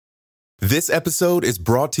This episode is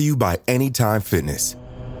brought to you by Anytime Fitness.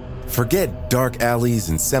 Forget dark alleys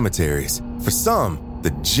and cemeteries. For some,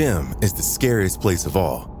 the gym is the scariest place of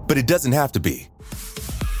all, but it doesn't have to be.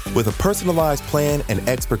 With a personalized plan and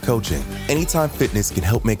expert coaching, Anytime Fitness can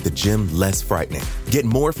help make the gym less frightening. Get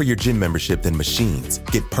more for your gym membership than machines.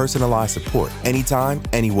 Get personalized support anytime,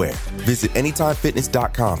 anywhere. Visit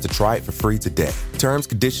AnytimeFitness.com to try it for free today. Terms,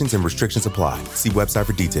 conditions, and restrictions apply. See website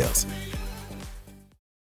for details.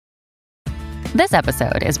 This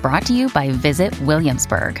episode is brought to you by Visit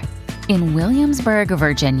Williamsburg. In Williamsburg,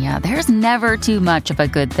 Virginia, there's never too much of a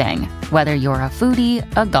good thing. Whether you're a foodie,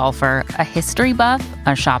 a golfer, a history buff,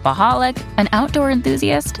 a shopaholic, an outdoor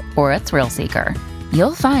enthusiast, or a thrill seeker,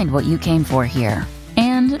 you'll find what you came for here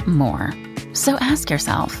and more. So ask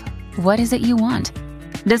yourself, what is it you want?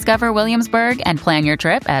 Discover Williamsburg and plan your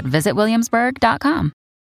trip at visitwilliamsburg.com.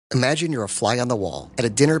 Imagine you're a fly on the wall at a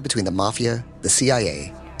dinner between the mafia, the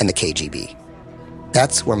CIA, and the KGB.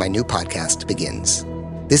 That's where my new podcast begins.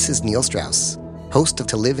 This is Neil Strauss, host of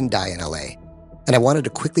To Live and Die in LA, and I wanted to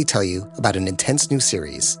quickly tell you about an intense new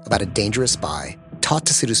series about a dangerous spy taught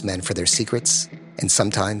to seduce men for their secrets and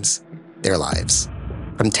sometimes their lives.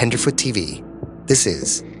 From Tenderfoot TV, this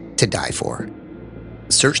is To Die For.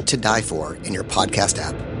 Search To Die For in your podcast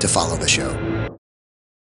app to follow the show.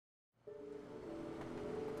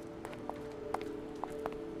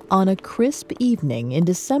 On a crisp evening in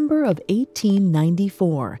December of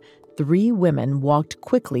 1894, 3 women walked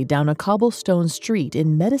quickly down a cobblestone street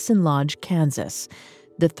in Medicine Lodge, Kansas.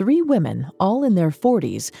 The 3 women, all in their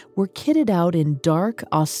 40s, were kitted out in dark,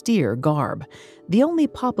 austere garb. The only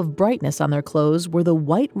pop of brightness on their clothes were the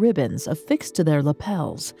white ribbons affixed to their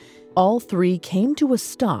lapels. All 3 came to a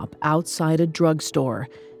stop outside a drugstore.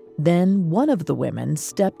 Then one of the women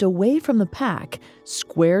stepped away from the pack,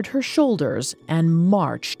 squared her shoulders, and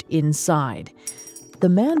marched inside. The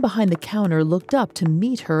man behind the counter looked up to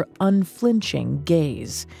meet her unflinching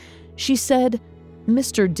gaze. She said,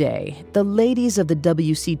 "Mr. Day, the ladies of the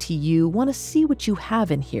WCTU want to see what you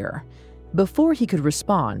have in here." Before he could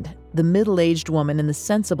respond, the middle-aged woman in the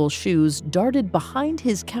sensible shoes darted behind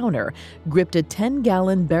his counter, gripped a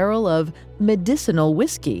 10-gallon barrel of medicinal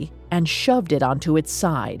whiskey, and shoved it onto its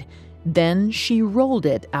side. Then she rolled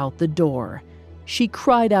it out the door. She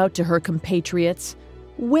cried out to her compatriots,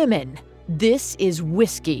 "Women, this is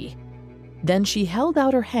whiskey." Then she held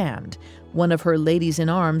out her hand. One of her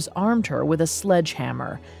ladies-in-arms armed her with a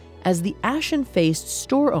sledgehammer. As the ashen-faced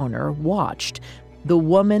store owner watched, the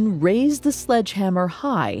woman raised the sledgehammer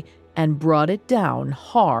high and brought it down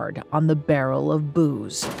hard on the barrel of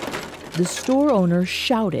booze. The store owner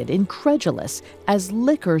shouted, incredulous, as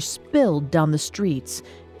liquor spilled down the streets.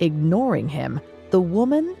 Ignoring him, the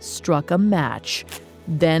woman struck a match.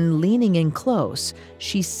 Then, leaning in close,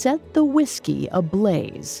 she set the whiskey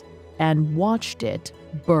ablaze and watched it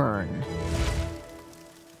burn.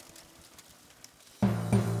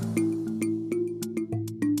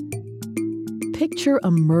 Picture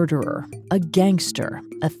a murderer, a gangster,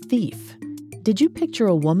 a thief. Did you picture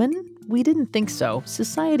a woman? We didn't think so.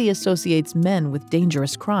 Society associates men with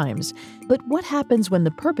dangerous crimes. But what happens when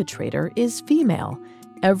the perpetrator is female?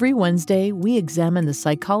 Every Wednesday, we examine the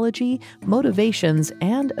psychology, motivations,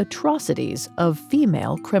 and atrocities of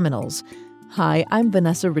female criminals. Hi, I'm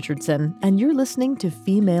Vanessa Richardson, and you're listening to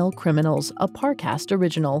Female Criminals, a Parcast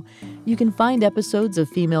original. You can find episodes of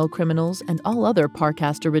Female Criminals and all other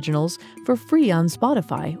Parcast originals for free on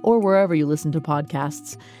Spotify or wherever you listen to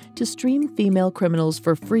podcasts. To stream Female Criminals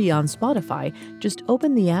for free on Spotify, just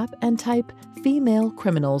open the app and type Female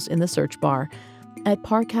Criminals in the search bar. At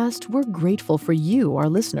Parcast, we're grateful for you, our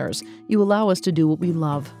listeners. You allow us to do what we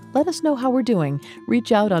love. Let us know how we're doing.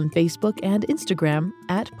 Reach out on Facebook and Instagram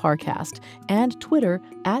at Parcast and Twitter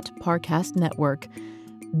at Parcast Network.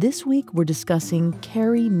 This week, we're discussing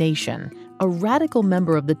Carrie Nation, a radical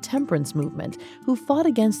member of the Temperance movement who fought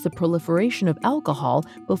against the proliferation of alcohol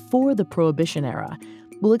before the Prohibition era.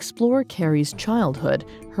 We'll explore Carrie's childhood,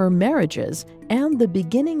 her marriages, and the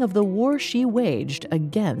beginning of the war she waged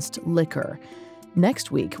against liquor.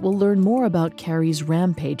 Next week, we'll learn more about Carrie's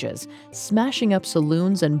rampages, smashing up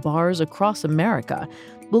saloons and bars across America.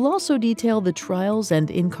 We'll also detail the trials and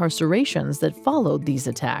incarcerations that followed these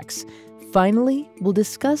attacks. Finally, we'll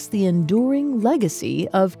discuss the enduring legacy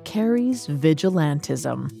of Carrie's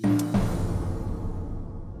vigilantism.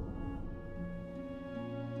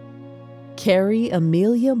 Carrie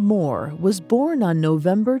Amelia Moore was born on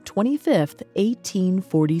November 25,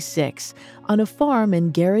 1846, on a farm in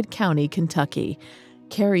Garrett County, Kentucky.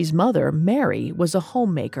 Carrie's mother, Mary, was a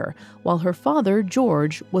homemaker, while her father,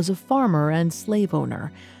 George, was a farmer and slave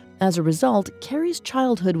owner. As a result, Carrie's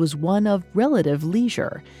childhood was one of relative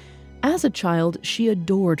leisure. As a child, she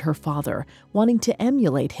adored her father, wanting to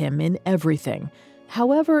emulate him in everything.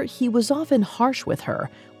 However, he was often harsh with her,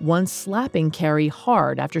 once slapping Carrie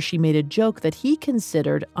hard after she made a joke that he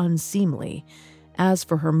considered unseemly. As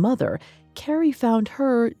for her mother, Carrie found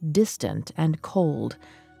her distant and cold.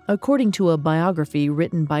 According to a biography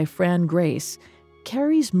written by Fran Grace,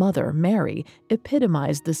 Carrie's mother, Mary,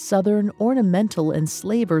 epitomized the Southern ornamental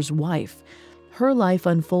enslaver's wife. Her life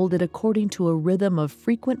unfolded according to a rhythm of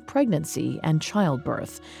frequent pregnancy and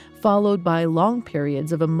childbirth, followed by long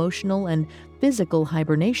periods of emotional and physical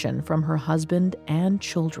hibernation from her husband and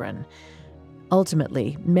children.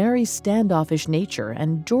 Ultimately, Mary's standoffish nature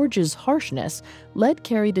and George's harshness led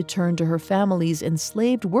Carrie to turn to her family's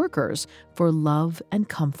enslaved workers for love and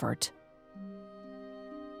comfort.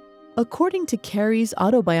 According to Carrie's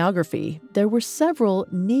autobiography, there were several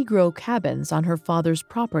Negro cabins on her father's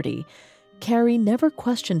property. Carrie never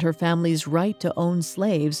questioned her family's right to own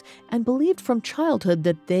slaves and believed from childhood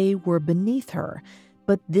that they were beneath her.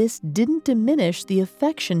 But this didn't diminish the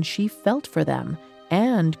affection she felt for them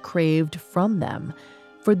and craved from them.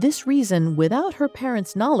 For this reason, without her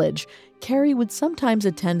parents' knowledge, Carrie would sometimes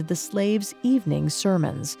attend the slaves' evening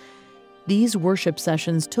sermons. These worship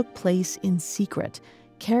sessions took place in secret.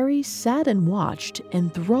 Carrie sat and watched,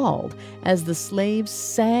 enthralled, as the slaves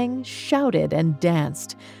sang, shouted, and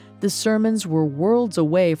danced. The sermons were worlds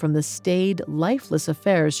away from the staid, lifeless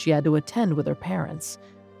affairs she had to attend with her parents.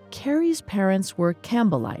 Carrie's parents were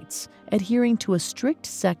Campbellites, adhering to a strict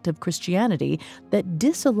sect of Christianity that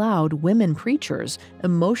disallowed women preachers,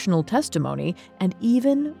 emotional testimony, and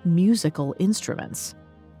even musical instruments.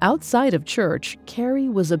 Outside of church, Carrie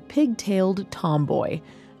was a pig-tailed tomboy.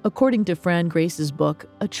 According to Fran Grace's book,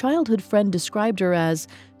 a childhood friend described her as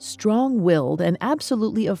strong-willed and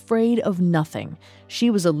absolutely afraid of nothing. She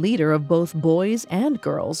was a leader of both boys and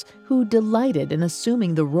girls who delighted in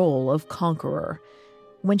assuming the role of conqueror.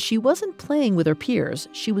 When she wasn't playing with her peers,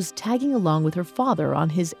 she was tagging along with her father on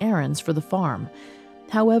his errands for the farm.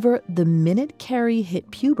 However, the minute Carrie hit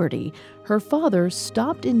puberty, her father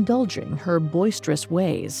stopped indulging her boisterous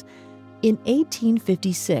ways. In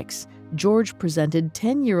 1856, George presented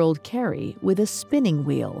 10-year-old Carrie with a spinning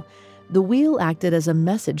wheel. The wheel acted as a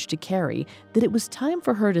message to Carrie that it was time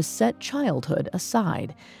for her to set childhood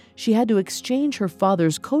aside. She had to exchange her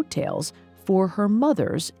father's coattails for her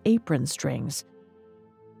mother's apron strings.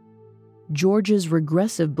 George's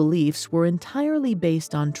regressive beliefs were entirely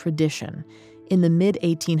based on tradition. In the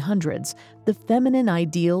mid-1800s, the feminine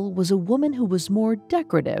ideal was a woman who was more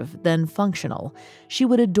decorative than functional. She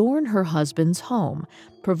would adorn her husband's home,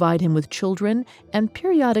 provide him with children, and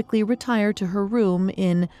periodically retire to her room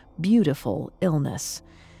in beautiful illness.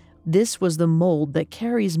 This was the mold that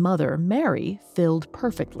Carrie's mother, Mary, filled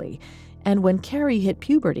perfectly. And when Carrie hit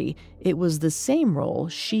puberty, it was the same role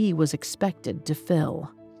she was expected to fill.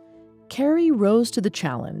 Carrie rose to the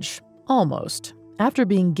challenge, almost. After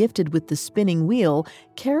being gifted with the spinning wheel,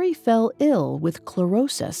 Carrie fell ill with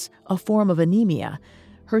chlorosis, a form of anemia.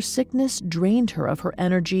 Her sickness drained her of her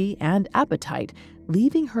energy and appetite,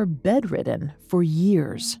 leaving her bedridden for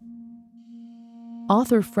years.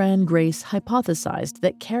 Author Fran Grace hypothesized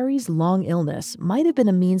that Carrie's long illness might have been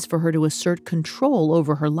a means for her to assert control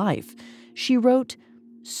over her life. She wrote,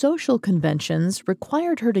 "Social conventions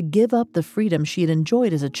required her to give up the freedom she had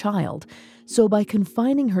enjoyed as a child, so by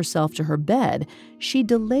confining herself to her bed, she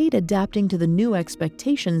delayed adapting to the new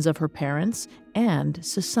expectations of her parents and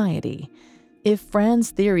society." If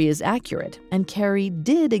Fran's theory is accurate, and Carrie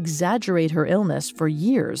did exaggerate her illness for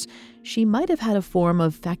years, she might have had a form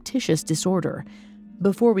of factitious disorder.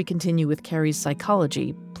 Before we continue with Carrie's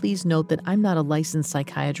psychology, please note that I'm not a licensed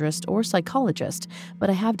psychiatrist or psychologist, but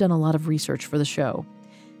I have done a lot of research for the show.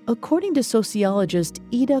 According to sociologist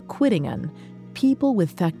Ida Quidingen, people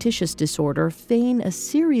with factitious disorder feign a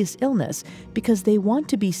serious illness because they want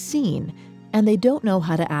to be seen, and they don't know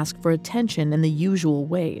how to ask for attention in the usual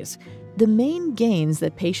ways. The main gains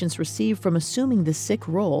that patients receive from assuming the sick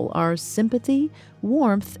role are sympathy,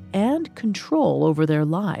 warmth, and control over their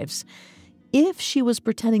lives. If she was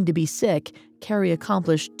pretending to be sick, Carrie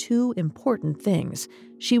accomplished two important things.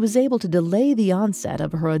 She was able to delay the onset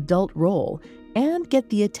of her adult role and get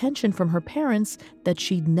the attention from her parents that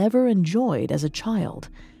she'd never enjoyed as a child.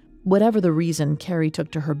 Whatever the reason Carrie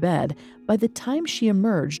took to her bed, by the time she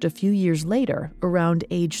emerged a few years later, around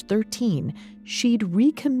age 13, she'd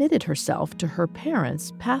recommitted herself to her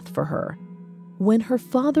parents' path for her. When her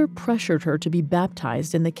father pressured her to be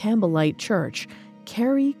baptized in the Campbellite church,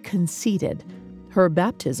 Carrie conceded. Her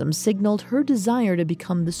baptism signaled her desire to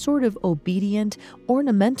become the sort of obedient,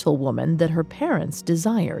 ornamental woman that her parents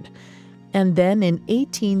desired. And then in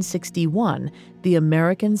 1861, the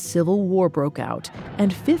American Civil War broke out,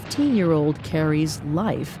 and 15-year-old Carrie's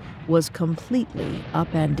life was completely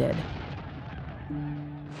upended.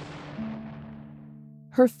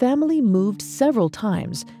 Her family moved several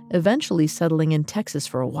times, eventually settling in Texas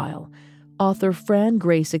for a while. Author Fran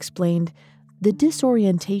Grace explained, "The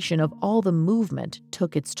disorientation of all the movement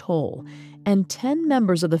took its toll, and 10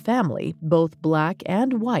 members of the family, both black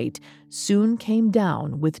and white, soon came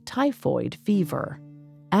down with typhoid fever."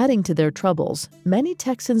 Adding to their troubles, many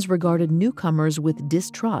Texans regarded newcomers with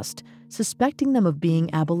distrust, suspecting them of being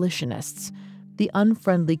abolitionists. The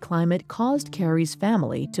unfriendly climate caused Carrie's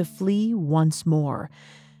family to flee once more.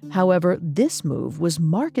 However, this move was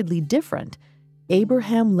markedly different.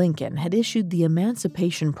 Abraham Lincoln had issued the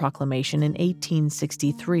Emancipation Proclamation in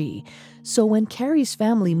 1863, so when Carrie's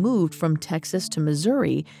family moved from Texas to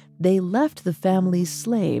Missouri, they left the family's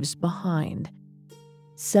slaves behind.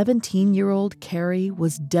 17-year-old Carrie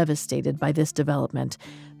was devastated by this development.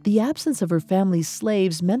 The absence of her family's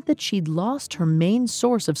slaves meant that she'd lost her main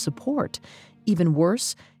source of support. Even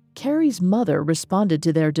worse, Carrie's mother responded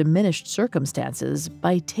to their diminished circumstances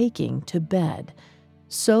by taking to bed.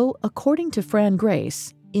 So, according to Fran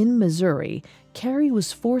Grace, in Missouri, Carrie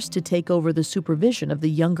was forced to take over the supervision of the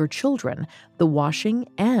younger children, the washing,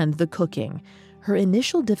 and the cooking. Her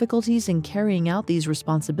initial difficulties in carrying out these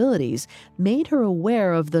responsibilities made her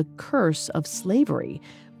aware of the curse of slavery,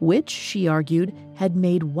 which, she argued, had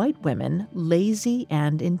made white women lazy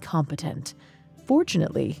and incompetent.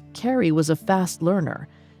 Fortunately, Carrie was a fast learner.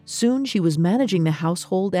 Soon she was managing the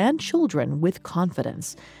household and children with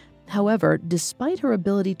confidence. However, despite her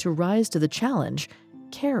ability to rise to the challenge,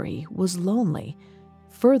 Carrie was lonely.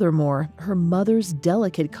 Furthermore, her mother's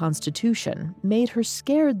delicate constitution made her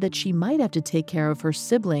scared that she might have to take care of her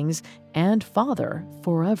siblings and father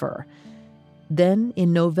forever. Then,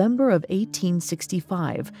 in November of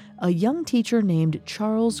 1865, a young teacher named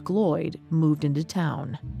Charles Gloyd moved into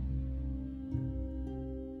town.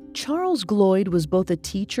 Charles Gloyd was both a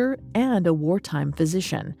teacher and a wartime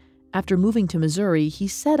physician. After moving to Missouri, he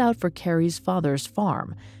set out for Carrie's father's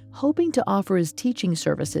farm, hoping to offer his teaching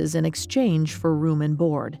services in exchange for room and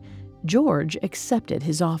board. George accepted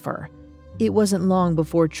his offer. It wasn't long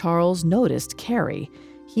before Charles noticed Carrie.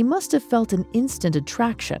 He must have felt an instant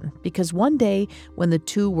attraction because one day, when the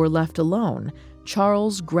two were left alone,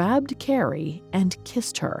 Charles grabbed Carrie and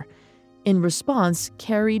kissed her. In response,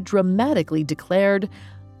 Carrie dramatically declared,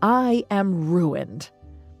 "I am ruined."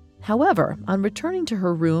 However, on returning to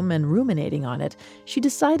her room and ruminating on it, she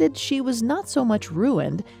decided she was not so much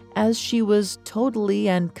ruined as she was totally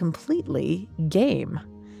and completely game.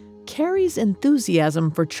 Carrie's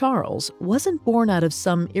enthusiasm for Charles wasn't born out of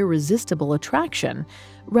some irresistible attraction.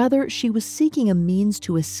 Rather, she was seeking a means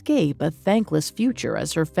to escape a thankless future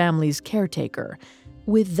as her family's caretaker.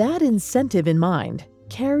 With that incentive in mind,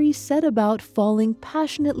 Carrie set about falling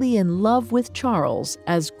passionately in love with Charles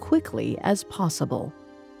as quickly as possible.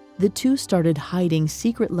 The two started hiding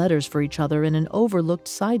secret letters for each other in an overlooked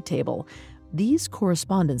side table. These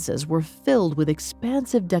correspondences were filled with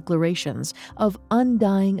expansive declarations of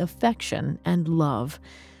undying affection and love.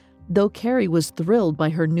 Though Carrie was thrilled by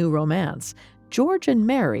her new romance, George and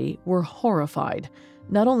Mary were horrified.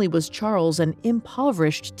 Not only was Charles an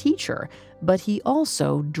impoverished teacher, but he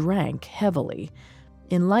also drank heavily.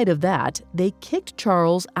 In light of that, they kicked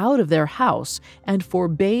Charles out of their house and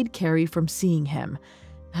forbade Carrie from seeing him.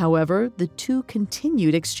 However, the two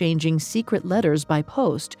continued exchanging secret letters by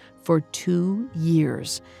post for 2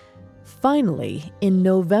 years. Finally, in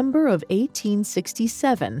November of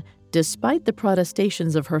 1867, despite the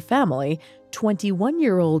protestations of her family,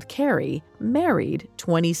 21-year-old Carrie married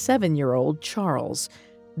 27-year-old Charles.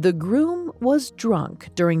 The groom was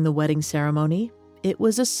drunk during the wedding ceremony. It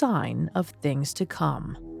was a sign of things to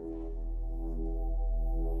come.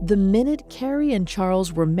 The minute Carrie and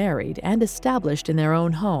Charles were married and established in their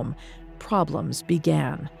own home, problems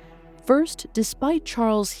began. First, despite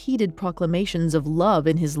Charles' heated proclamations of love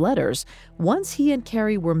in his letters, once he and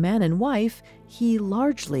Carrie were man and wife, he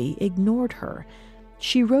largely ignored her.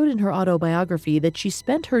 She wrote in her autobiography that she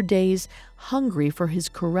spent her days hungry for his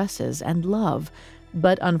caresses and love,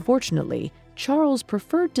 but unfortunately, Charles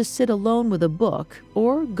preferred to sit alone with a book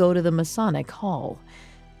or go to the Masonic Hall.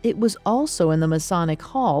 It was also in the Masonic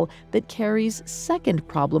Hall that Carrie's second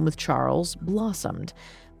problem with Charles blossomed,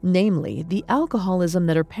 namely the alcoholism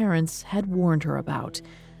that her parents had warned her about.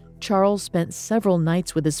 Charles spent several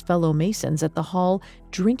nights with his fellow Masons at the hall,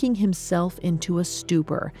 drinking himself into a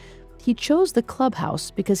stupor. He chose the clubhouse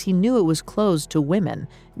because he knew it was closed to women,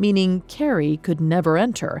 meaning Carrie could never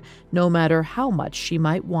enter, no matter how much she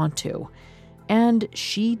might want to. And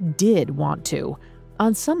she did want to.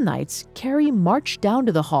 On some nights, Carrie marched down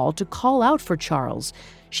to the hall to call out for Charles.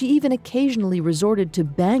 She even occasionally resorted to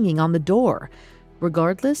banging on the door.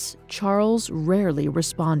 Regardless, Charles rarely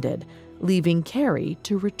responded, leaving Carrie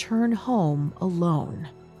to return home alone.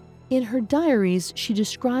 In her diaries, she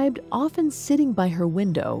described often sitting by her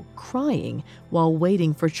window, crying while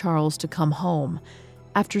waiting for Charles to come home.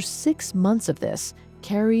 After 6 months of this,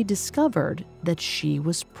 Carrie discovered that she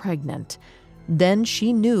was pregnant. Then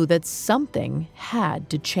she knew that something had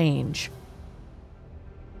to change.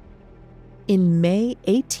 In May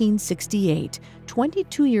 1868,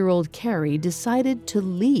 22-year-old Carrie decided to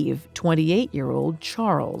leave 28-year-old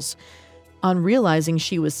Charles. On realizing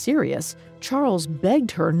she was serious, Charles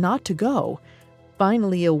begged her not to go.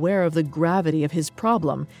 Finally aware of the gravity of his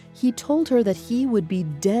problem, he told her that he would be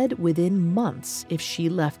dead within months if she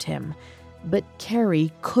left him. But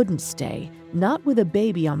Carrie couldn't stay, not with a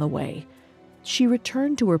baby on the way. She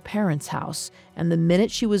returned to her parents' house, and the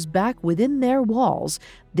minute she was back within their walls,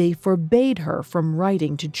 they forbade her from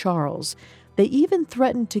writing to Charles. They even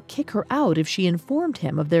threatened to kick her out if she informed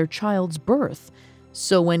him of their child's birth.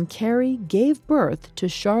 So when Carrie gave birth to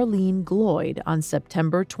Charlene Gloyd on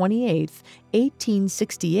September 28,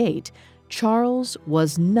 1868, Charles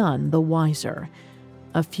was none the wiser.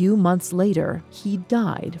 A few months later, he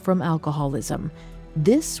died from alcoholism.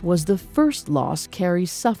 This was the first loss Carrie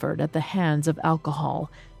suffered at the hands of alcohol,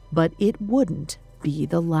 but it wouldn't be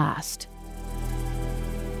the last.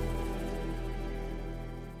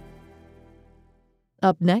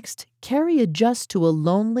 Up next, Carrie adjusts to a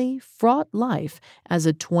lonely, fraught life as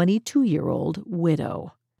a 22-year-old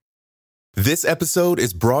widow. This episode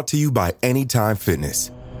is brought to you by Anytime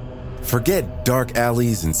Fitness. Forget dark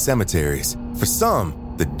alleys and cemeteries. For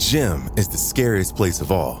some, the gym is the scariest place of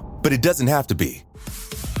all, but it doesn't have to be.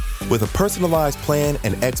 With a personalized plan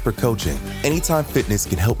and expert coaching, Anytime Fitness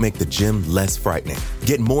can help make the gym less frightening.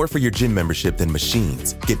 Get more for your gym membership than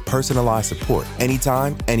machines. Get personalized support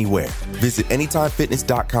anytime, anywhere. Visit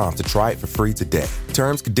AnytimeFitness.com to try it for free today.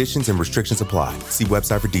 Terms, conditions, and restrictions apply. See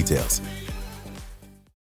website for details.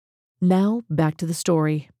 Now, back to the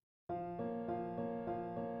story.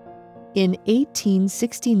 In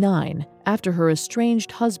 1869, after her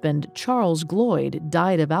estranged husband Charles Gloyd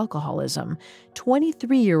died of alcoholism,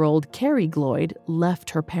 23-year-old Carrie Gloyd left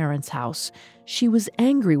her parents' house. She was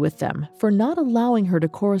angry with them for not allowing her to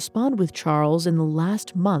correspond with Charles in the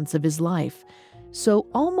last months of his life. So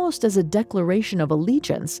almost as a declaration of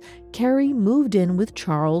allegiance, Carrie moved in with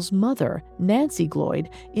Charles' mother, Nancy Gloyd,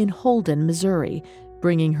 in Holden, Missouri,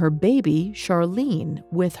 bringing her baby, Charlene,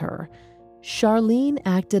 with her. Charlene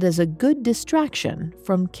acted as a good distraction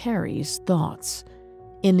from Carrie's thoughts.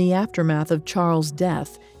 In the aftermath of Charles'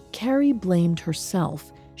 death, Carrie blamed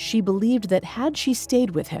herself. She believed that had she stayed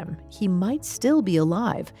with him, he might still be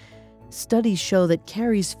alive. Studies show that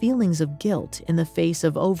Carrie's feelings of guilt in the face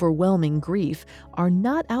of overwhelming grief are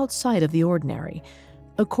not outside of the ordinary.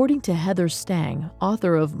 According to Heather Stang,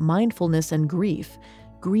 author of Mindfulness and Grief,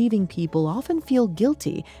 grieving people often feel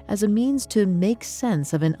guilty as a means to make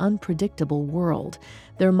sense of an unpredictable world.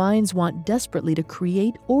 Their minds want desperately to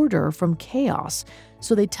create order from chaos,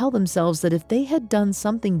 so they tell themselves that if they had done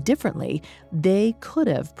something differently, they could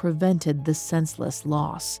have prevented the senseless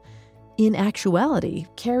loss. In actuality,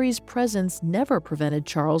 Carrie's presence never prevented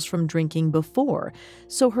Charles from drinking before,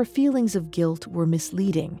 so her feelings of guilt were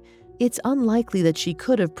misleading. It's unlikely that she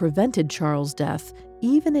could have prevented Charles' death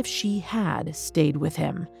even if she had stayed with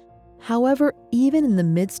him. However, even in the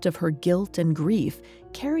midst of her guilt and grief,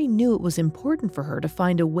 Carrie knew it was important for her to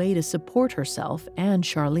find a way to support herself and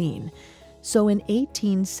Charlene. So in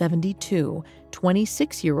 1872,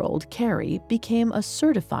 26-year-old Carrie became a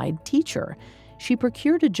certified teacher. She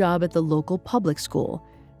procured a job at the local public school.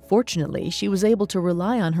 Fortunately, she was able to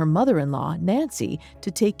rely on her mother-in-law, Nancy, to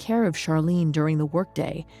take care of Charlene during the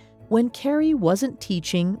workday. When Carrie wasn't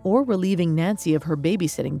teaching or relieving Nancy of her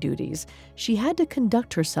babysitting duties, she had to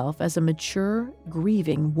conduct herself as a mature,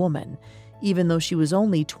 grieving woman. Even though she was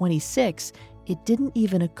only 26, it didn't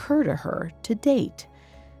even occur to her to date.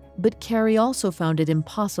 But Carrie also found it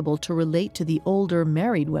impossible to relate to the older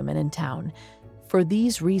married women in town. For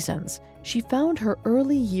these reasons, she found her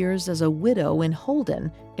early years as a widow in Holden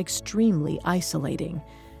extremely isolating.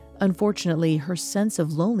 Unfortunately, her sense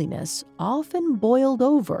of loneliness often boiled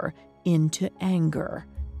over into anger.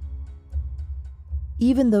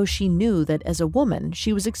 Even though she knew that as a woman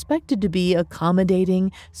she was expected to be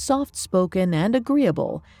accommodating, soft-spoken, and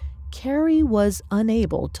agreeable, Carrie was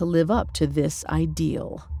unable to live up to this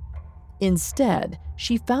ideal. Instead,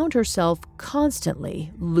 she found herself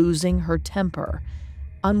constantly losing her temper.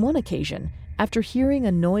 On one occasion, After hearing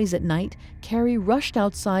a noise at night, Carrie rushed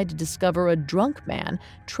outside to discover a drunk man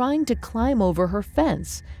trying to climb over her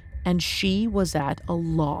fence, and she was at a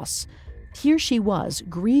loss. Here she was,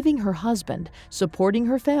 grieving her husband, supporting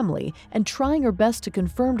her family, and trying her best to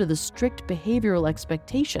conform to the strict behavioral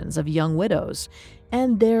expectations of young widows.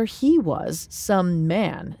 And there he was, some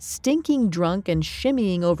man, stinking drunk and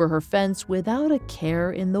shimmying over her fence without a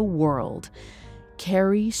care in the world.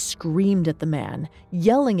 Carrie screamed at the man,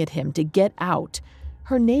 yelling at him to get out.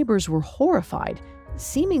 Her neighbors were horrified,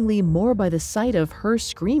 seemingly more by the sight of her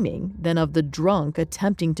screaming than of the drunk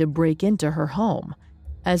attempting to break into her home.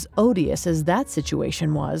 As odious as that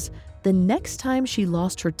situation was, the next time she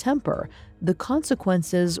lost her temper, the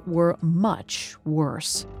consequences were much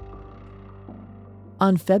worse.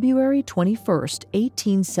 On February 21,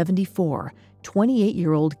 1874,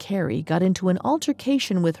 28-year-old Carrie got into an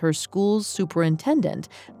altercation with her school's superintendent,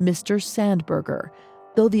 Mr. Sandberger.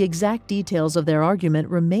 Though the exact details of their argument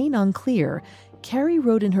remain unclear, Carrie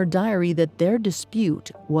wrote in her diary that their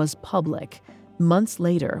dispute was public. Months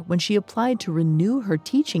later, when she applied to renew her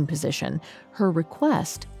teaching position, her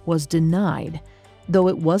request was denied. Though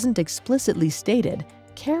it wasn't explicitly stated,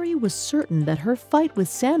 Carrie was certain that her fight with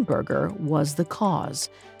Sandberger was the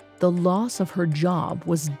cause. The loss of her job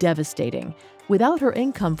was devastating. Without her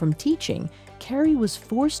income from teaching, Carrie was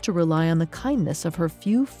forced to rely on the kindness of her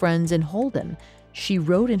few friends in Holden. She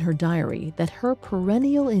wrote in her diary that her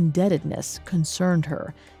perennial indebtedness concerned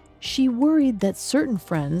her. She worried that certain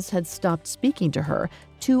friends had stopped speaking to her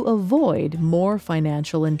to avoid more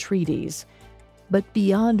financial entreaties. But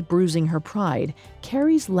beyond bruising her pride,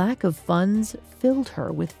 Carrie's lack of funds filled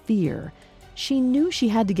her with fear. She knew she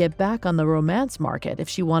had to get back on the romance market if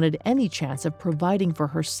she wanted any chance of providing for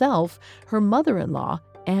herself, her mother-in-law,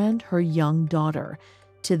 and her young daughter.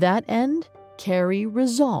 To that end, Carrie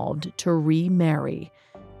resolved to remarry.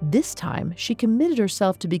 This time, she committed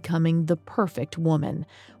herself to becoming the perfect woman,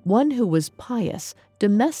 one who was pious,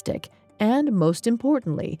 domestic, and most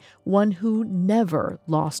importantly, one who never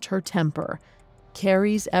lost her temper.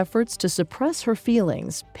 Carrie's efforts to suppress her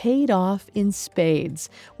feelings paid off in spades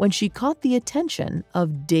when she caught the attention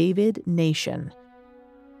of David Nation.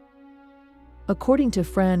 According to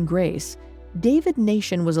Fran Grace, David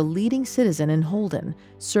Nation was a leading citizen in Holden,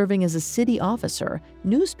 serving as a city officer,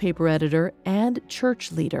 newspaper editor, and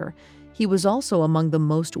church leader. He was also among the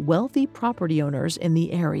most wealthy property owners in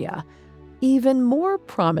the area. Even more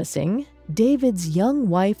promising, David's young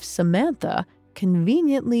wife, Samantha,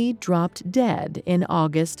 conveniently dropped dead in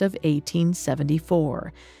August of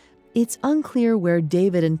 1874. It's unclear where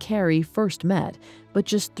David and Carrie first met, but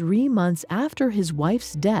just 3 months after his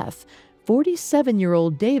wife's death,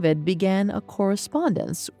 47-year-old David began a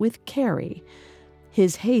correspondence with Carrie.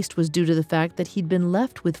 His haste was due to the fact that he'd been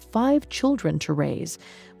left with 5 children to raise.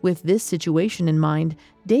 With this situation in mind,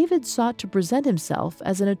 David sought to present himself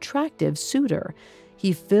as an attractive suitor.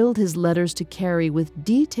 He filled his letters to Carrie with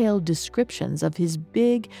detailed descriptions of his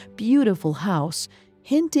big, beautiful house,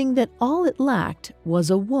 hinting that all it lacked was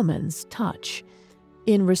a woman's touch.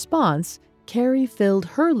 In response, Carrie filled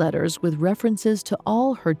her letters with references to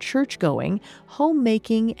all her church-going,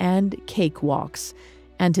 homemaking, and cakewalks.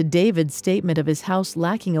 And to David's statement of his house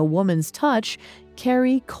lacking a woman's touch,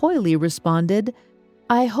 Carrie coyly responded,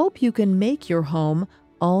 "I hope you can make your home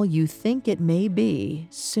all you think it may be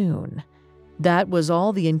soon." That was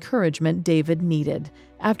all the encouragement David needed.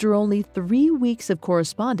 After only 3 weeks of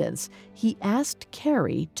correspondence, he asked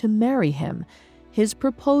Carrie to marry him. His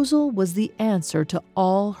proposal was the answer to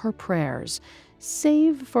all her prayers,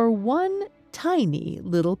 save for one tiny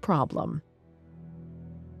little problem.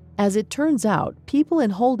 As it turns out, people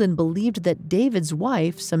in Holden believed that David's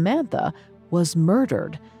wife, Samantha, was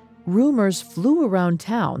murdered. Rumors flew around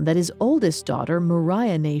town that his oldest daughter,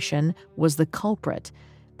 Mariah Nation, was the culprit.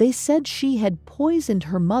 They said she had poisoned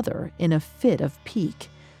her mother in a fit of pique.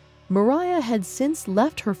 Mariah had since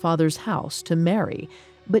left her father's house to marry,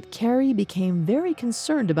 but Carrie became very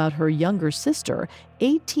concerned about her younger sister,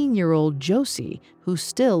 18-year-old Josie, who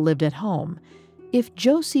still lived at home. If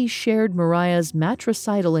Josie shared Mariah's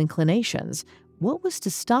matricidal inclinations, what was to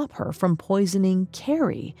stop her from poisoning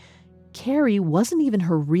Carrie? Carrie wasn't even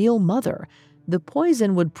her real mother. The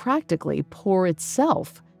poison would practically pour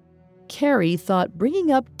itself. Carrie thought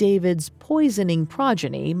bringing up David's poisoning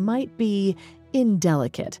progeny might be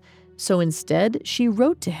indelicate. So instead, she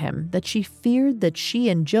wrote to him that she feared that she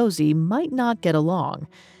and Josie might not get along.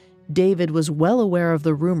 David was well aware of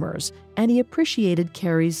the rumors, and he appreciated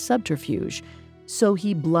Carrie's subterfuge, so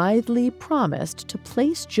he blithely promised to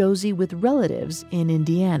place Josie with relatives in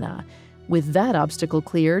Indiana. With that obstacle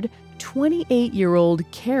cleared, 28-year-old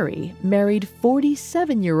Carrie married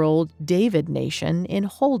 47-year-old David Nation in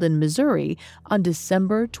Holden, Missouri on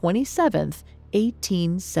December 27,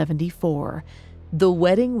 1874. The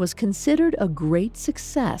wedding was considered a great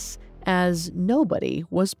success as nobody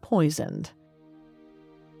was poisoned.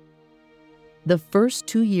 The first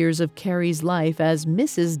 2 years of Carrie's life as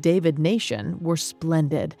Mrs. David Nation were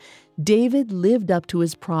splendid. David lived up to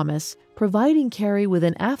his promise, providing Carrie with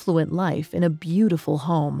an affluent life in a beautiful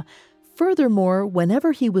home. Furthermore,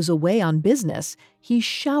 whenever he was away on business, he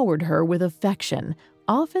showered her with affection,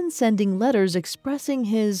 often sending letters expressing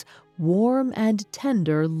his warm and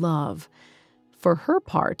tender love. For her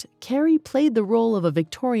part, Carrie played the role of a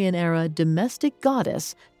Victorian-era domestic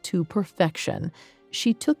goddess to perfection.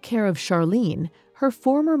 She took care of Charlene, her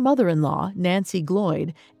former mother-in-law, Nancy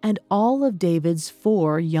Gloyd, and all of David's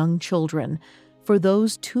 4 young children. For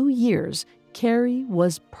those 2 years, Carrie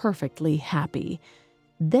was perfectly happy.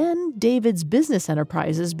 Then David's business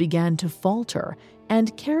enterprises began to falter,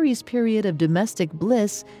 and Carrie's period of domestic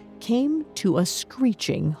bliss came to a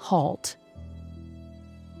screeching halt.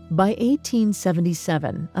 By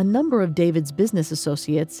 1877, a number of David's business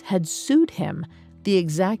associates had sued him. The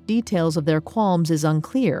exact details of their qualms is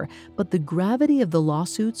unclear, but the gravity of the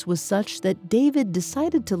lawsuits was such that David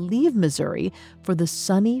decided to leave Missouri for the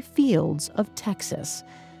sunny fields of Texas.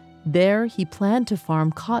 There, he planned to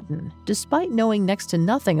farm cotton, despite knowing next to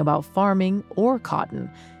nothing about farming or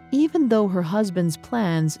cotton. Even though her husband's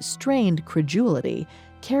plans strained credulity,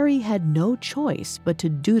 Carrie had no choice but to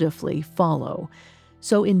dutifully follow.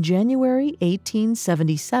 So in January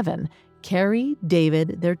 1877, Carrie,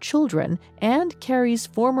 David, their children, and Carrie's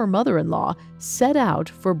former mother-in-law set out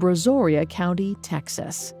for Brazoria County,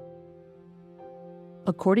 Texas.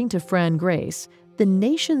 According to Fran Grace, the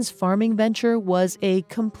nation's farming venture was a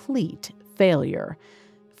complete failure.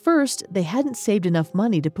 First, they hadn't saved enough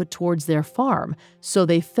money to put towards their farm, so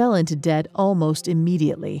they fell into debt almost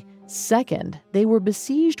immediately. Second, they were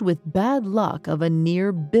besieged with bad luck of a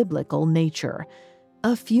near-biblical nature.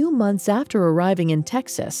 A few months after arriving in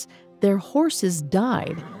Texas, their horses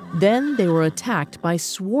died. Then they were attacked by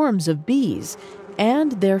swarms of bees,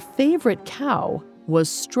 and their favorite cow was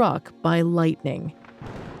struck by lightning.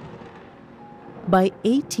 By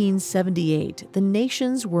 1878, the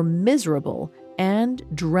nations were miserable and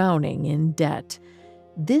drowning in debt.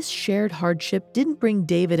 This shared hardship didn't bring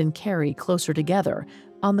David and Carrie closer together.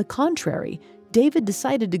 On the contrary, David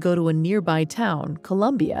decided to go to a nearby town,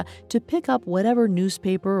 Columbia, to pick up whatever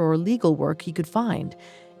newspaper or legal work he could find.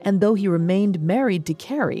 And though he remained married to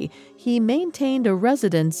Carrie, he maintained a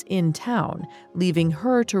residence in town, leaving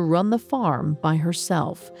her to run the farm by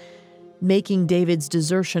herself. Making David's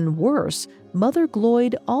desertion worse, Mother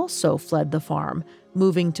Gloyd also fled the farm,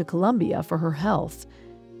 moving to Columbia for her health.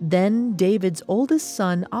 Then David's oldest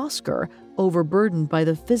son, Oscar, overburdened by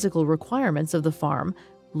the physical requirements of the farm,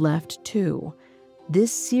 left too.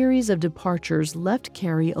 This series of departures left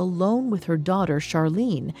Carrie alone with her daughter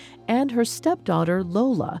Charlene and her stepdaughter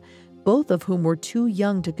Lola, both of whom were too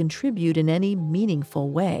young to contribute in any meaningful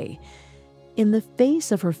way. In the face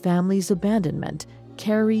of her family's abandonment,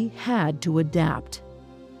 Carrie had to adapt.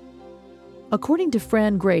 According to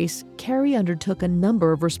Fran Grace, Carrie undertook a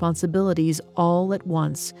number of responsibilities all at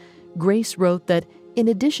once. Grace wrote that, in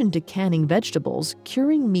addition to canning vegetables,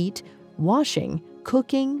 curing meat, washing,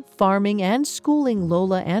 cooking, farming, and schooling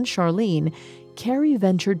Lola and Charlene, Carrie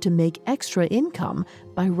ventured to make extra income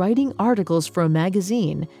by writing articles for a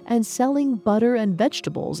magazine and selling butter and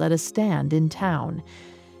vegetables at a stand in town.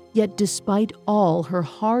 Yet despite all her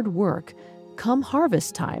hard work, come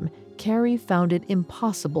harvest time, Carrie found it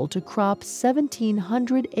impossible to crop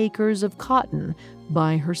 1,700 acres of cotton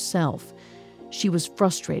by herself. She was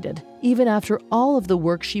frustrated. Even after all of the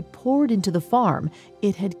work she poured into the farm,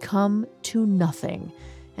 it had come to nothing,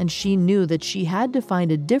 and she knew that she had to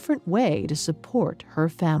find a different way to support her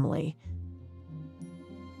family.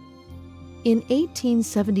 In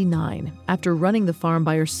 1879, after running the farm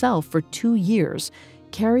by herself for 2 years,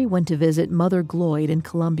 Carrie went to visit Mother Gloyd in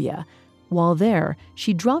Columbia. While there,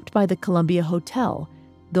 she dropped by the Columbia Hotel.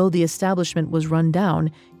 Though the establishment was run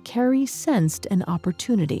down, Carrie sensed an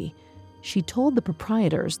opportunity. She told the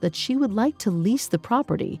proprietors that she would like to lease the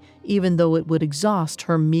property, even though it would exhaust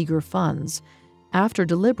her meager funds. After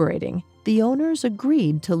deliberating, the owners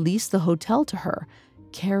agreed to lease the hotel to her.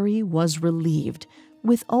 Carrie was relieved.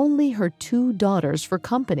 With only her 2 daughters for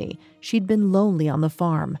company, she'd been lonely on the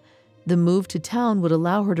farm. The move to town would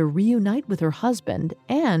allow her to reunite with her husband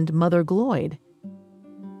and Mother Gloyd.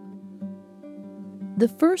 The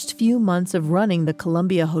first few months of running the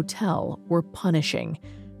Columbia Hotel were punishing.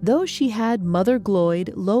 Though she had Mother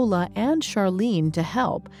Gloyd, Lola, and Charlene to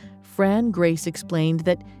help, Fran Grace explained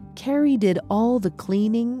that Carrie did all the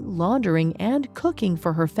cleaning, laundering, and cooking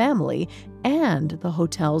for her family and the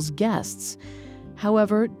hotel's guests.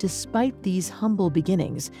 However, despite these humble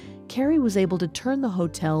beginnings, Carrie was able to turn the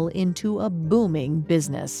hotel into a booming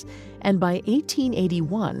business. And by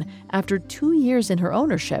 1881, after 2 years in her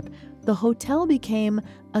ownership, the hotel became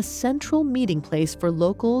a central meeting place for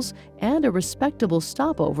locals and a respectable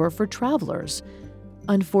stopover for travelers.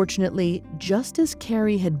 Unfortunately, just as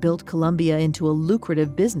Carrie had built Columbia into a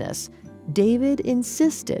lucrative business, David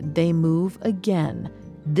insisted they move again,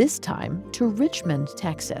 this time to Richmond,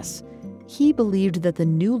 Texas. He believed that the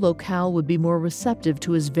new locale would be more receptive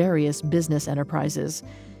to his various business enterprises.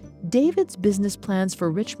 David's business plans for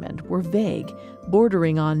Richmond were vague,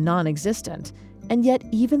 bordering on non-existent, and yet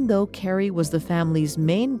even though Carrie was the family's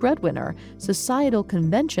main breadwinner, societal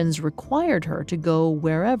conventions required her to go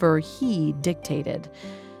wherever he dictated.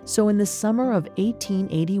 So in the summer of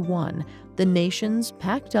 1881, the nations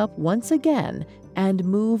packed up once again and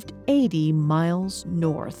moved 80 miles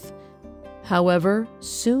north. However,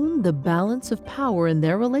 soon the balance of power in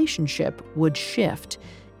their relationship would shift,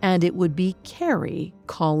 and it would be Carrie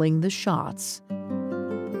calling the shots.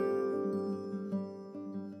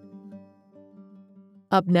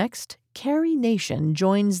 Up next, Carrie Nation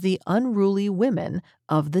joins the unruly women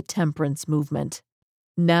of the Temperance movement.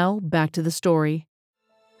 Now, back to the story.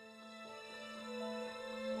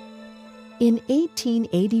 In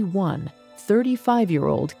 1881,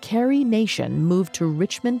 35-year-old Carrie Nation moved to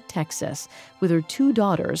Richmond, Texas, with her 2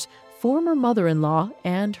 daughters, former mother-in-law,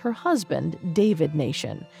 and her husband, David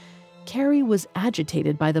Nation. Carrie was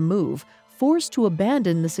agitated by the move, forced to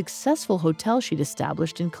abandon the successful hotel she'd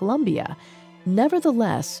established in Columbia.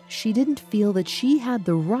 Nevertheless, she didn't feel that she had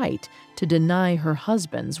the right to deny her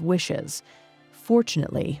husband's wishes.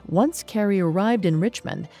 Fortunately, once Carrie arrived in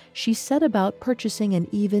Richmond, she set about purchasing an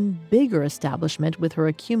even bigger establishment with her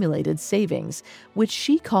accumulated savings, which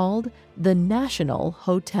she called the National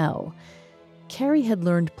Hotel. Carrie had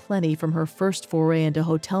learned plenty from her first foray into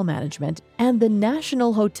hotel management, and the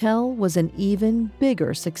National Hotel was an even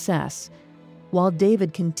bigger success. While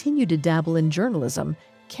David continued to dabble in journalism,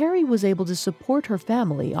 Carrie was able to support her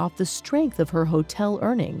family off the strength of her hotel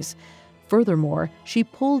earnings. Furthermore, she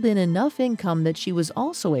pulled in enough income that she was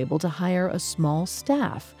also able to hire a small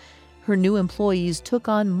staff. Her new employees took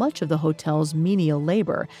on much of the hotel's menial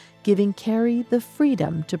labor, giving Carrie the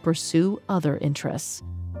freedom to pursue other interests.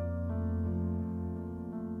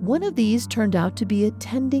 One of these turned out to be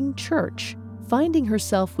attending church. Finding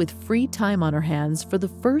herself with free time on her hands for the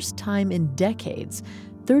first time in decades,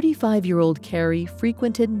 35-year-old Carrie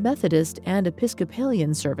frequented Methodist and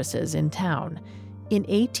Episcopalian services in town. In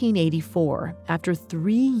 1884, after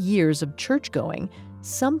 3 years of church-going,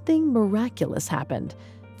 something miraculous happened.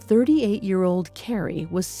 38-year-old Carrie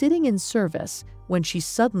was sitting in service when she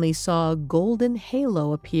suddenly saw a golden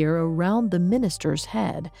halo appear around the minister's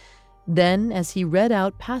head. Then, as he read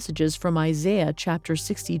out passages from Isaiah chapter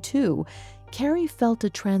 62, Carrie felt a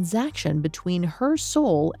transaction between her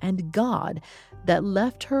soul and God that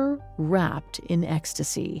left her wrapped in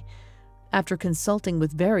ecstasy. After consulting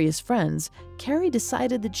with various friends, Carrie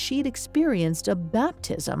decided that she'd experienced a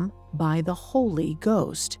baptism by the Holy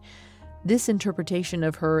Ghost. This interpretation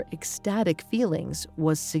of her ecstatic feelings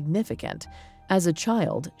was significant. As a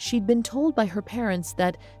child, she'd been told by her parents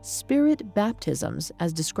that spirit baptisms,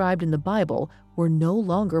 as described in the Bible, were no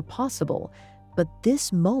longer possible, but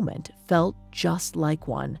this moment felt just like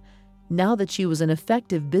one. Now that she was an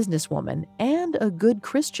effective businesswoman and a good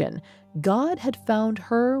Christian, God had found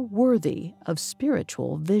her worthy of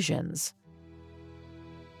spiritual visions.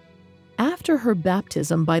 After her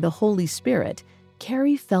baptism by the Holy Spirit,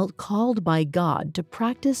 Carrie felt called by God to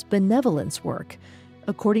practice benevolence work.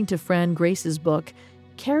 According to Fran Grace's book,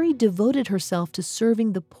 Carrie devoted herself to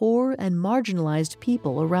serving the poor and marginalized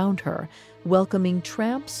people around her, welcoming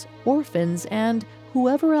tramps, orphans, and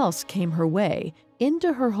whoever else came her way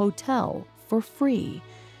into her hotel for free.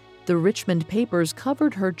 The Richmond papers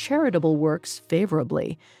covered her charitable works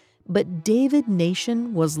favorably, but David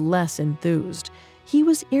Nation was less enthused. He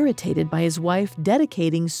was irritated by his wife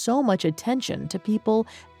dedicating so much attention to people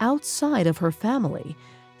outside of her family.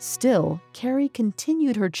 Still, Carrie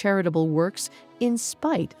continued her charitable works in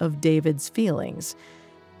spite of David's feelings.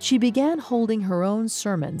 She began holding her own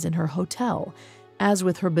sermons in her hotel. As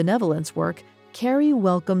with her benevolence work, Carrie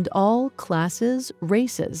welcomed all classes,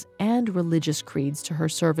 races, and religious creeds to her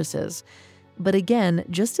services. But again,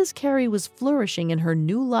 just as Carrie was flourishing in her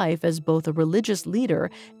new life as both a religious leader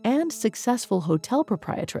and successful hotel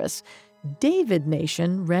proprietress, David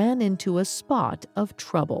Nation ran into a spot of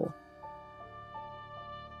trouble.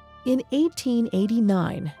 In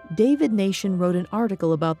 1889, David Nation wrote an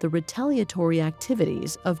article about the retaliatory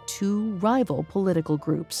activities of two rival political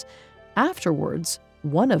groups. Afterwards,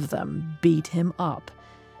 one of them beat him up.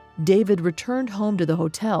 David returned home to the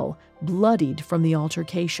hotel, bloodied from the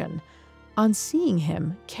altercation. On seeing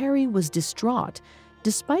him, Carrie was distraught.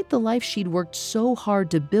 Despite the life she'd worked so hard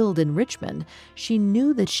to build in Richmond, she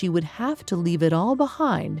knew that she would have to leave it all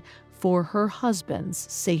behind for her husband's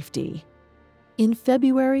safety. In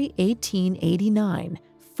February 1889,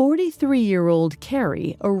 43-year-old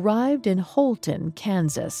Carrie arrived in Holton,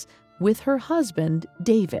 Kansas, with her husband,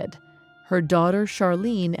 David. Her daughter,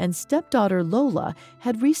 Charlene, and stepdaughter, Lola,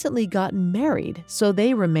 had recently gotten married, so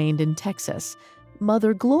they remained in Texas.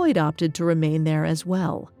 Mother Gloyd opted to remain there as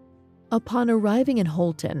well. Upon arriving in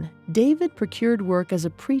Holton, David procured work as a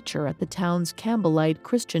preacher at the town's Campbellite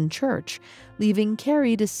Christian church, leaving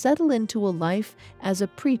Carrie to settle into a life as a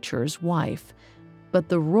preacher's wife. But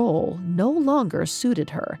the role no longer suited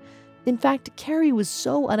her. In fact, Carrie was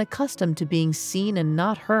so unaccustomed to being seen and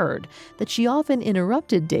not heard that she often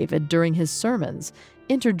interrupted David during his sermons,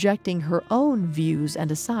 interjecting her own views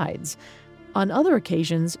and asides. On other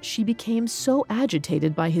occasions, she became so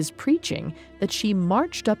agitated by his preaching that she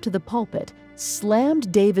marched up to the pulpit,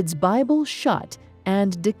 slammed David's Bible shut,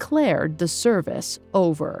 and declared the service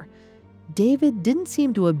over. David didn't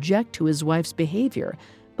seem to object to his wife's behavior,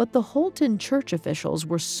 but the Holton church officials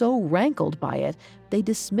were so rankled by it, they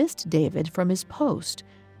dismissed David from his post.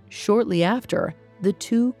 Shortly after, the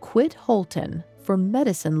two quit Holton for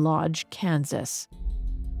Medicine Lodge, Kansas.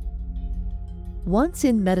 Once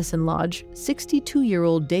in Medicine Lodge,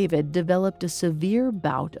 62-year-old David developed a severe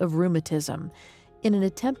bout of rheumatism. In an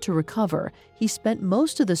attempt to recover, he spent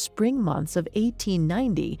most of the spring months of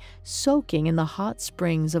 1890 soaking in the hot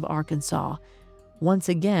springs of Arkansas. Once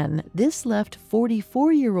again, this left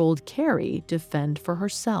 44-year-old Carrie to fend for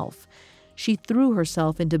herself. She threw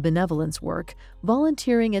herself into benevolence work,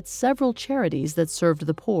 volunteering at several charities that served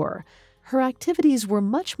the poor. Her activities were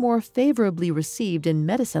much more favorably received in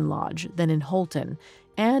Medicine Lodge than in Holton,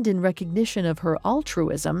 and in recognition of her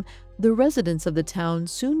altruism, the residents of the town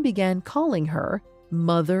soon began calling her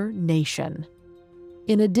Mother Nation.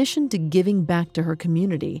 In addition to giving back to her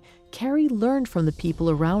community, Carrie learned from the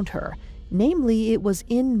people around her. Namely, it was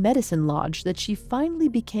in Medicine Lodge that she finally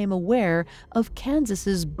became aware of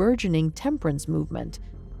Kansas's burgeoning temperance movement.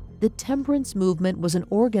 The temperance movement was an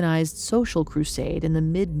organized social crusade in the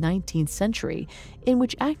mid-19th century in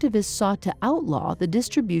which activists sought to outlaw the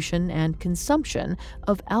distribution and consumption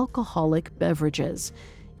of alcoholic beverages.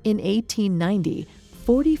 In 1890,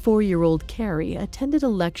 44-year-old Carrie attended a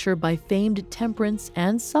lecture by famed temperance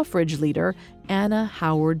and suffrage leader Anna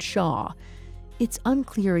Howard Shaw. It's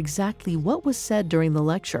unclear exactly what was said during the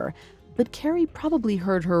lecture, but Carrie probably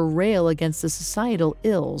heard her rail against the societal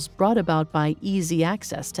ills brought about by easy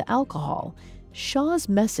access to alcohol. Shaw's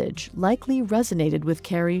message likely resonated with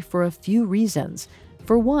Carrie for a few reasons.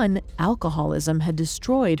 For one, alcoholism had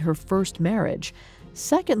destroyed her first marriage.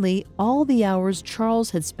 Secondly, all the hours Charles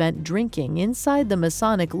had spent drinking inside the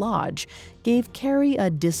Masonic Lodge gave Carrie a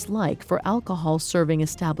dislike for alcohol-serving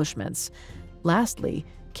establishments. Lastly,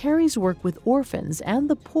 Carrie's work with orphans and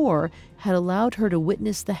the poor had allowed her to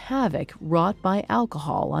witness the havoc wrought by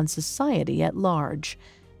alcohol on society at large.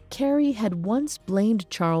 Carrie had once blamed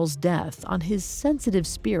Charles' death on his sensitive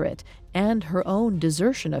spirit and her own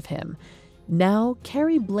desertion of him. Now,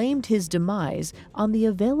 Carrie blamed his demise on the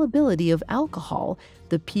availability of alcohol,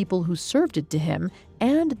 the people who served it to him,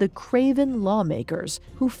 and the craven lawmakers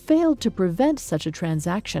who failed to prevent such a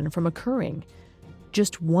transaction from occurring.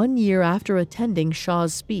 Just 1 year after attending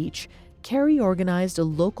Shaw's speech, Carrie organized a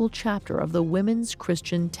local chapter of the Women's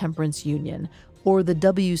Christian Temperance Union, or the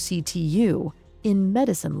WCTU, in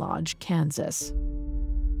Medicine Lodge, Kansas.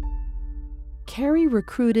 Carrie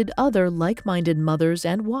recruited other like-minded mothers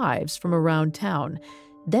and wives from around town.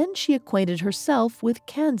 Then she acquainted herself with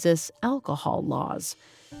Kansas alcohol laws.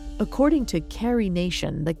 According to Carrie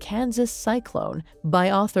Nation, the Kansas Cyclone,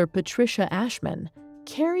 by author Patricia Ashman,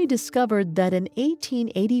 Carrie discovered that an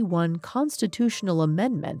 1881 constitutional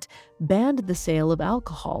amendment banned the sale of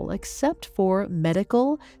alcohol except for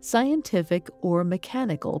medical, scientific, or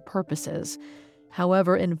mechanical purposes.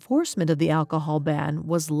 However, enforcement of the alcohol ban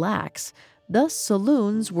was lax. Thus,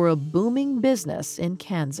 saloons were a booming business in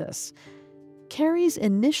Kansas. Carrie's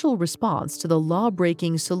initial response to the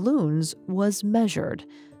law-breaking saloons was measured.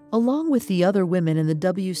 Along with the other women in the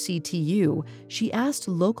WCTU, she asked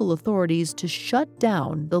local authorities to shut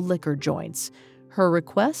down the liquor joints. Her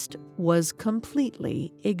request was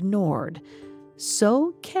completely ignored.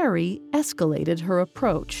 So Carrie escalated her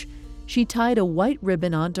approach. She tied a white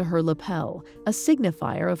ribbon onto her lapel, a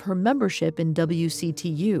signifier of her membership in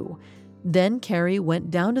WCTU. Then Carrie went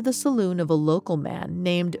down to the saloon of a local man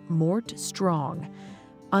named Mort Strong.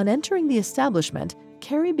 On entering the establishment,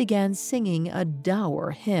 Carrie began singing a dour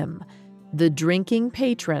hymn. The drinking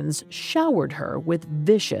patrons showered her with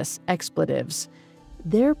vicious expletives.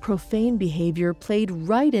 Their profane behavior played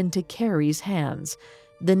right into Carrie's hands.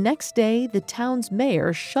 The next day, the town's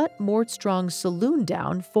mayor shut Mort Strong's saloon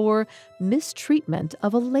down for mistreatment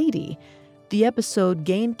of a lady. The episode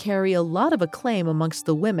gained Carrie a lot of acclaim amongst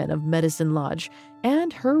the women of Medicine Lodge,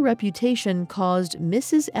 and her reputation caused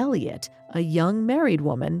Mrs. Elliott, a young married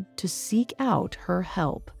woman, to seek out her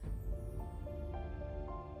help.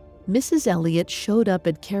 Mrs. Elliott showed up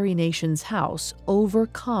at Carrie Nation's house,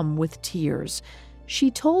 overcome with tears.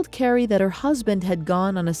 She told Carrie that her husband had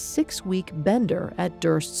gone on a 6-week bender at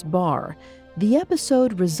Durst's bar. The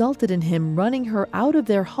episode resulted in him running her out of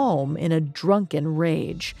their home in a drunken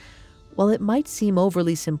rage. While it might seem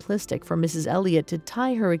overly simplistic for Mrs. Elliott to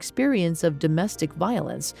tie her experience of domestic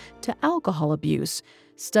violence to alcohol abuse,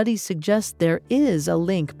 studies suggest there is a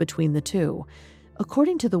link between the two.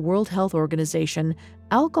 According to the World Health Organization,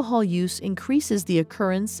 alcohol use increases the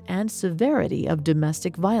occurrence and severity of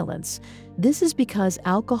domestic violence. This is because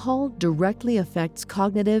alcohol directly affects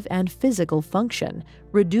cognitive and physical function,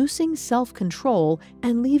 reducing self-control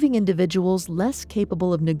and leaving individuals less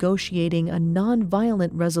capable of negotiating a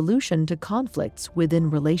non-violent resolution to conflicts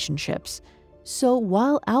within relationships. So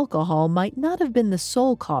while alcohol might not have been the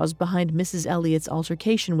sole cause behind Mrs. Elliott's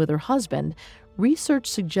altercation with her husband, research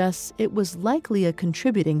suggests it was likely a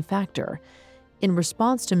contributing factor. In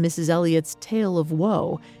response to Mrs. Elliott's tale of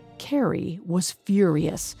woe, Carrie was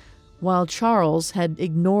furious. While Charles had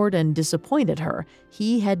ignored and disappointed her,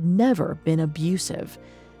 he had never been abusive.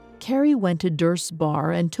 Carrie went to Durst's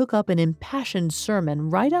bar and took up an impassioned sermon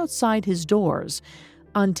right outside his doors.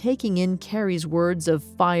 On taking in Carrie's words of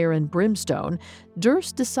fire and brimstone,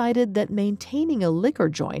 Durst decided that maintaining a liquor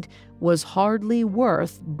joint was hardly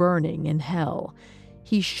worth burning in hell.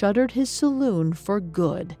 He shuttered his saloon for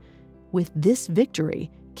good. With this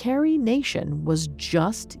victory, Carrie Nation was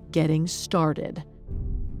just getting started.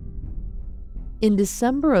 In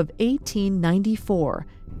December of 1894,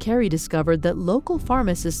 Carrie discovered that local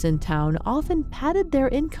pharmacists in town often padded their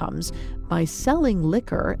incomes by selling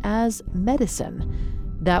liquor as medicine.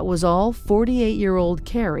 That was all 48-year-old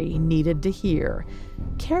Carrie needed to hear.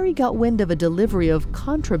 Carrie got wind of a delivery of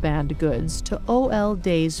contraband goods to O.L.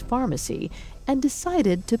 Day's pharmacy and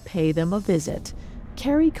decided to pay them a visit.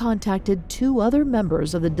 Carrie contacted 2 other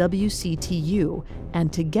members of the WCTU,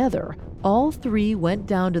 and together, all 3 went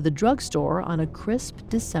down to the drugstore on a crisp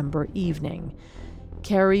December evening.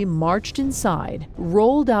 Carrie marched inside,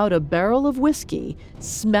 rolled out a barrel of whiskey,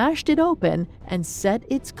 smashed it open, and set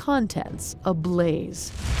its contents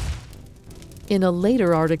ablaze. In a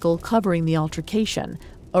later article covering the altercation,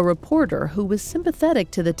 a reporter who was sympathetic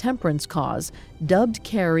to the temperance cause dubbed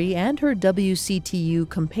Carrie and her WCTU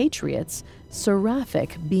compatriots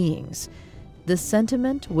seraphic beings. The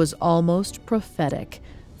sentiment was almost prophetic,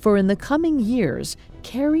 for in the coming years,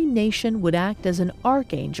 Carrie Nation would act as an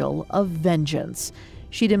archangel of vengeance.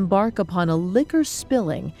 She'd embark upon a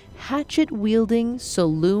liquor-spilling, hatchet-wielding,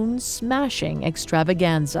 saloon-smashing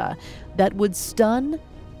extravaganza that would stun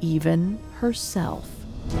even herself.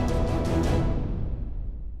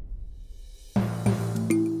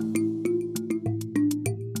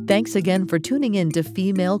 Thanks again for tuning in to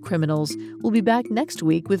Female Criminals. We'll be back next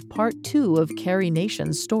week with part 2 of Carrie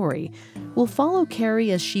Nation's story. We'll follow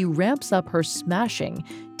Carrie as she ramps up her smashing,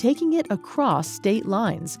 taking it across state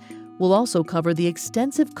lines. We'll also cover the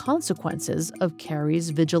extensive consequences of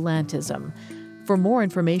Carrie's vigilantism. For more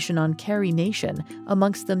information on Carrie Nation,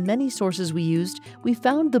 amongst the many sources we used, we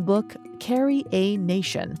found the book Carrie A.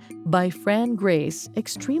 Nation by Fran Grace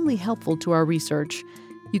extremely helpful to our research.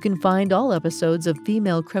 You can find all episodes of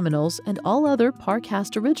Female Criminals and all other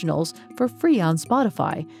Parcast originals for free on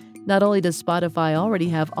Spotify. Not only does Spotify already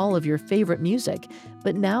have all of your favorite music,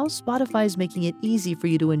 but now Spotify is making it easy for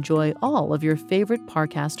you to enjoy all of your favorite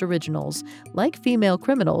Parcast originals, like Female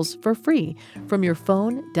Criminals, for free from your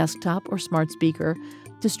phone, desktop, or smart speaker.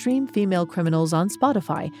 To stream Female Criminals on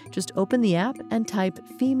Spotify, just open the app and type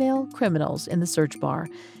Female Criminals in the search bar.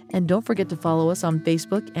 And don't forget to follow us on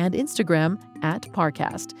Facebook and Instagram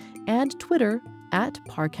 @Parcast and Twitter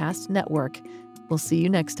 @Parcast Network. We'll see you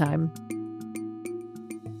next time.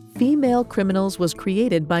 Female Criminals was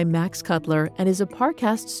created by Max Cutler and is a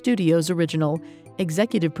Parcast Studios original.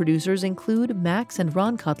 Executive producers include Max and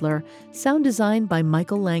Ron Cutler, sound design by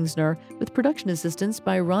Michael Langsner, with production assistance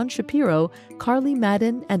by Ron Shapiro, Carly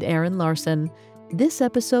Madden, and Aaron Larson. This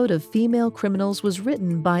episode of Female Criminals was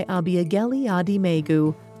written by Abiageli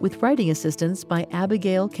Adimegu, with writing assistance by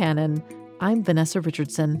Abigail Cannon. I'm Vanessa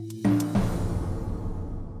Richardson.